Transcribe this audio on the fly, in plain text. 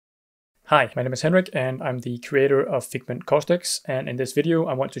Hi, my name is Henrik and I'm the creator of FIGMENT Caustics, and in this video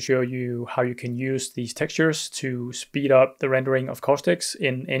I want to show you how you can use these textures to speed up the rendering of caustics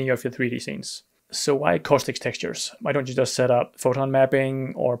in any of your 3D scenes. So why caustics textures? Why don't you just set up photon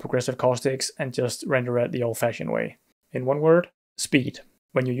mapping or progressive caustics and just render it the old-fashioned way? In one word, speed.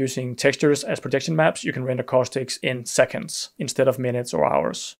 When you're using textures as projection maps, you can render caustics in seconds instead of minutes or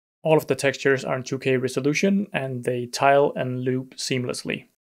hours. All of the textures are in 2K resolution and they tile and loop seamlessly.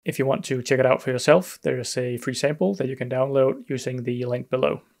 If you want to check it out for yourself, there's a free sample that you can download using the link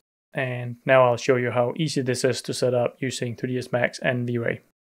below. And now I'll show you how easy this is to set up using 3ds Max and V-Ray.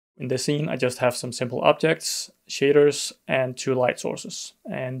 In this scene, I just have some simple objects, shaders, and 2 light sources.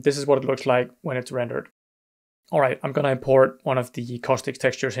 And this is what it looks like when it's rendered. Alright, I'm going to import one of the caustics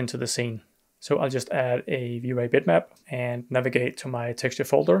textures into the scene. So I'll just add a V-Ray bitmap and navigate to my texture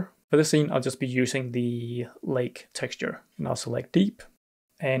folder. For this scene, I'll just be using the lake texture. And I'll select deep.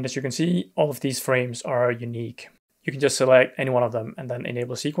 And as you can see, all of these frames are unique. You can just select any one of them and then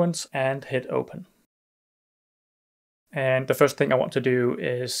enable sequence and hit open. And the first thing I want to do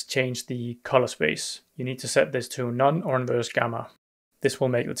is change the color space. You need to set this to none or inverse gamma. This will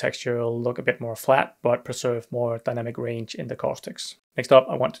make the texture look a bit more flat, but preserve more dynamic range in the caustics. Next up,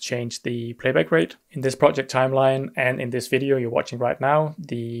 I want to change the playback rate. In this project timeline and in this video you're watching right now,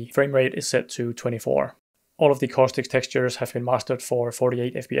 the frame rate is set to 24. All of the caustics textures have been mastered for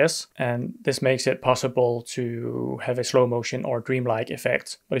 48 FPS, and this makes it possible to have a slow motion or dreamlike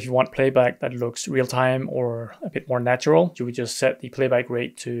effect. But if you want playback that looks real-time or a bit more natural, you would just set the playback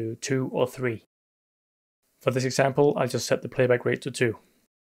rate to 2 or 3. For this example, I'll just set the playback rate to 2.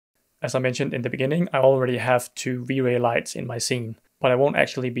 As I mentioned in the beginning, I already have 2 V-Ray lights in my scene, but I won't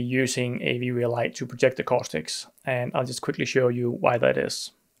actually be using a V-Ray light to project the caustics, and I'll just quickly show you why that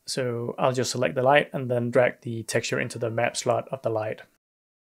is. So I'll just select the light and then drag the texture into the map slot of the light.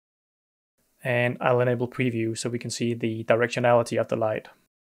 And I'll enable preview so we can see the directionality of the light.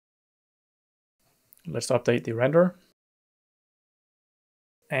 Let's update the render.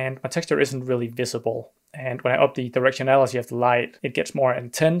 And my texture isn't really visible. And when I up the directionality of the light, it gets more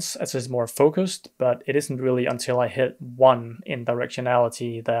intense as it's more focused, but it isn't really until I hit 1 in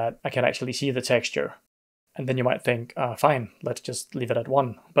directionality that I can actually see the texture. And then you might think, fine, let's just leave it at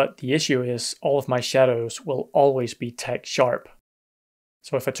 1. But the issue is all of my shadows will always be tag sharp.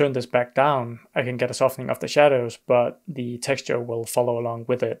 So if I turn this back down, I can get a softening of the shadows, but the texture will follow along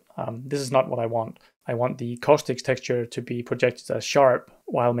with it. This is not what I want. I want the caustics texture to be projected as sharp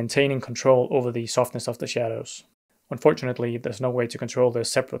while maintaining control over the softness of the shadows. Unfortunately, there's no way to control this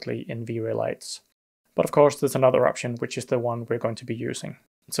separately in V-Ray lights. But of course, there's another option, which is the one we're going to be using.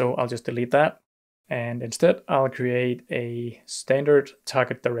 So I'll just delete that. And instead, I'll create a standard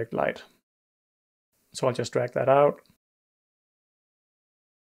target direct light. So I'll just drag that out.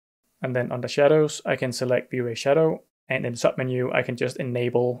 And then under shadows, I can select V-Ray shadow. And in the submenu, I can just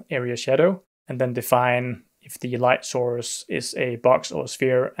enable area shadow and then define if the light source is a box or a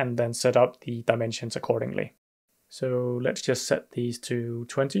sphere and then set up the dimensions accordingly. So let's just set these to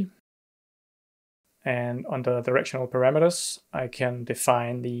 20. And under directional parameters, I can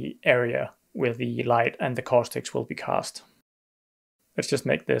define the area where the light and the caustics will be cast. Let's just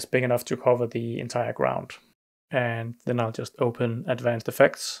make this big enough to cover the entire ground. And then I'll just open Advanced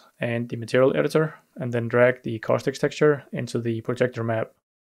Effects and the Material Editor, and then drag the caustics texture into the projector map.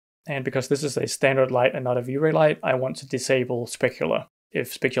 And because this is a standard light and not a V-Ray light, I want to disable specular.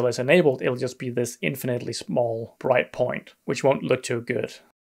 If specular is enabled, it'll just be this infinitely small bright point, which won't look too good.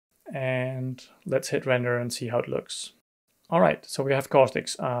 And let's hit render and see how it looks. Alright, so we have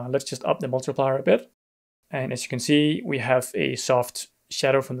caustics. Let's just up the multiplier a bit. And as you can see, we have a soft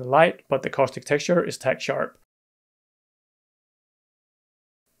shadow from the light, but the caustic texture is tag sharp.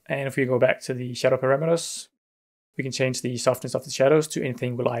 And if we go back to the shadow parameters, we can change the softness of the shadows to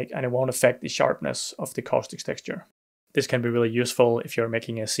anything we like, and it won't affect the sharpness of the caustics texture. This can be really useful if you're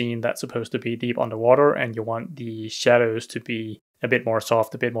making a scene that's supposed to be deep underwater and you want the shadows to be a bit more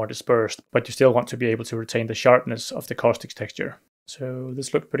soft, a bit more dispersed, but you still want to be able to retain the sharpness of the caustics texture. So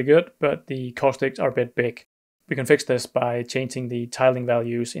this looked pretty good, but the caustics are a bit big. We can fix this by changing the tiling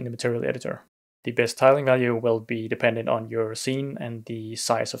values in the material editor. The best tiling value will be dependent on your scene and the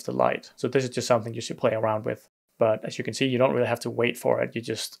size of the light. So this is just something you should play around with. But as you can see, you don't really have to wait for it. You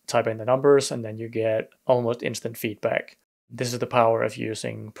just type in the numbers and then you get almost instant feedback. This is the power of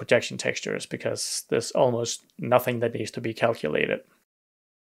using projection textures because there's almost nothing that needs to be calculated.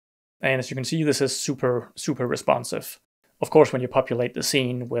 And as you can see, this is super responsive. Of course, when you populate the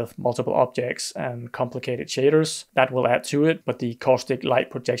scene with multiple objects and complicated shaders, that will add to it, but the caustic light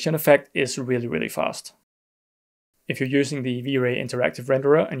projection effect is really fast. If you're using the V-Ray interactive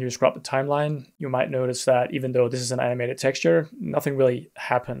renderer and you scrub the timeline, you might notice that even though this is an animated texture, nothing really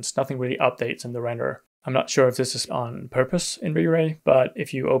happens, nothing really updates in the render. I'm not sure if this is on purpose in V-Ray, but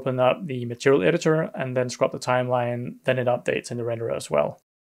if you open up the material editor and then scrub the timeline, then it updates in the renderer as well.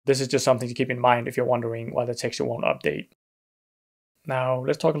 This is just something to keep in mind if you're wondering why the texture won't update. Now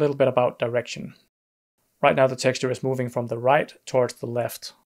let's talk a little bit about direction. Right now the texture is moving from the right towards the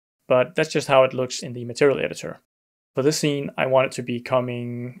left, but that's just how it looks in the material editor. For this scene, I want it to be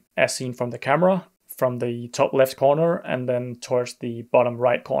coming as seen from the camera, from the top left corner and then towards the bottom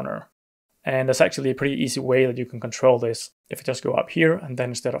right corner. And there's actually a pretty easy way that you can control this. If I just go up here and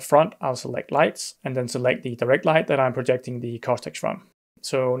then instead of front, I'll select lights and then select the direct light that I'm projecting the caustics from.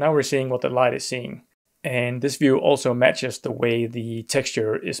 So now we're seeing what the light is seeing. And this view also matches the way the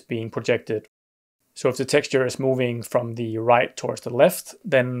texture is being projected. So if the texture is moving from the right towards the left,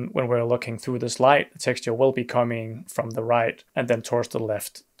 then when we're looking through this light, the texture will be coming from the right and then towards the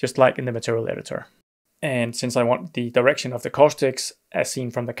left, just like in the material editor. And since I want the direction of the caustics as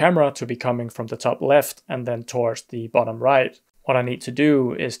seen from the camera to be coming from the top left and then towards the bottom right, what I need to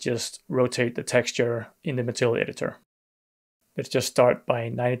do is just rotate the texture in the material editor. Let's just start by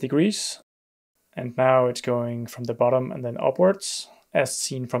 90 degrees. And now it's going from the bottom and then upwards as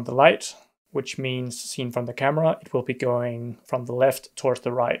seen from the light, which means seen from the camera, it will be going from the left towards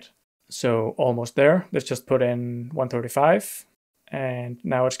the right. So almost there. Let's just put in 135. And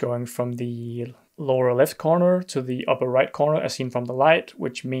now it's going from the lower left corner to the upper right corner as seen from the light,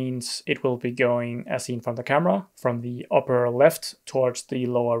 which means it will be going as seen from the camera from the upper left towards the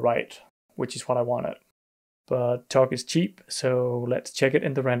lower right, which is what I wanted. But talk is cheap, so let's check it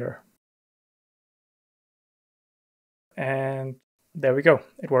in the render. And there we go,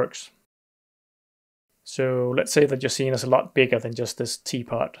 it works. So let's say that your scene is a lot bigger than just this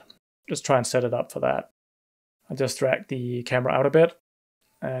teapot. Just try and set it up for that. I'll just drag the camera out a bit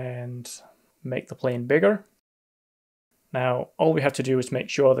and make the plane bigger. Now, all we have to do is make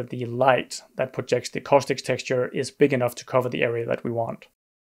sure that the light that projects the caustics texture is big enough to cover the area that we want.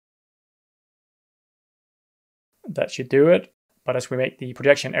 That should do it. But as we make the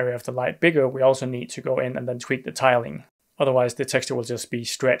projection area of the light bigger, we also need to go in and then tweak the tiling. Otherwise, the texture will just be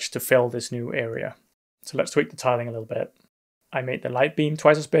stretched to fill this new area. So let's tweak the tiling a little bit. I made the light beam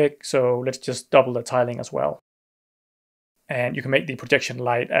twice as big, so let's just double the tiling as well. And you can make the projection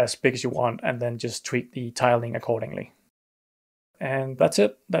light as big as you want and then just tweak the tiling accordingly. And that's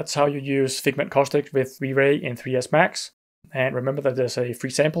it. That's how you use Figment Caustics with V-Ray in 3ds Max. And remember that there's a free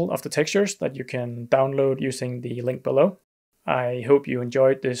sample of the textures that you can download using the link below. I hope you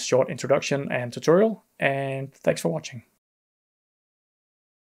enjoyed this short introduction and tutorial, and thanks for watching.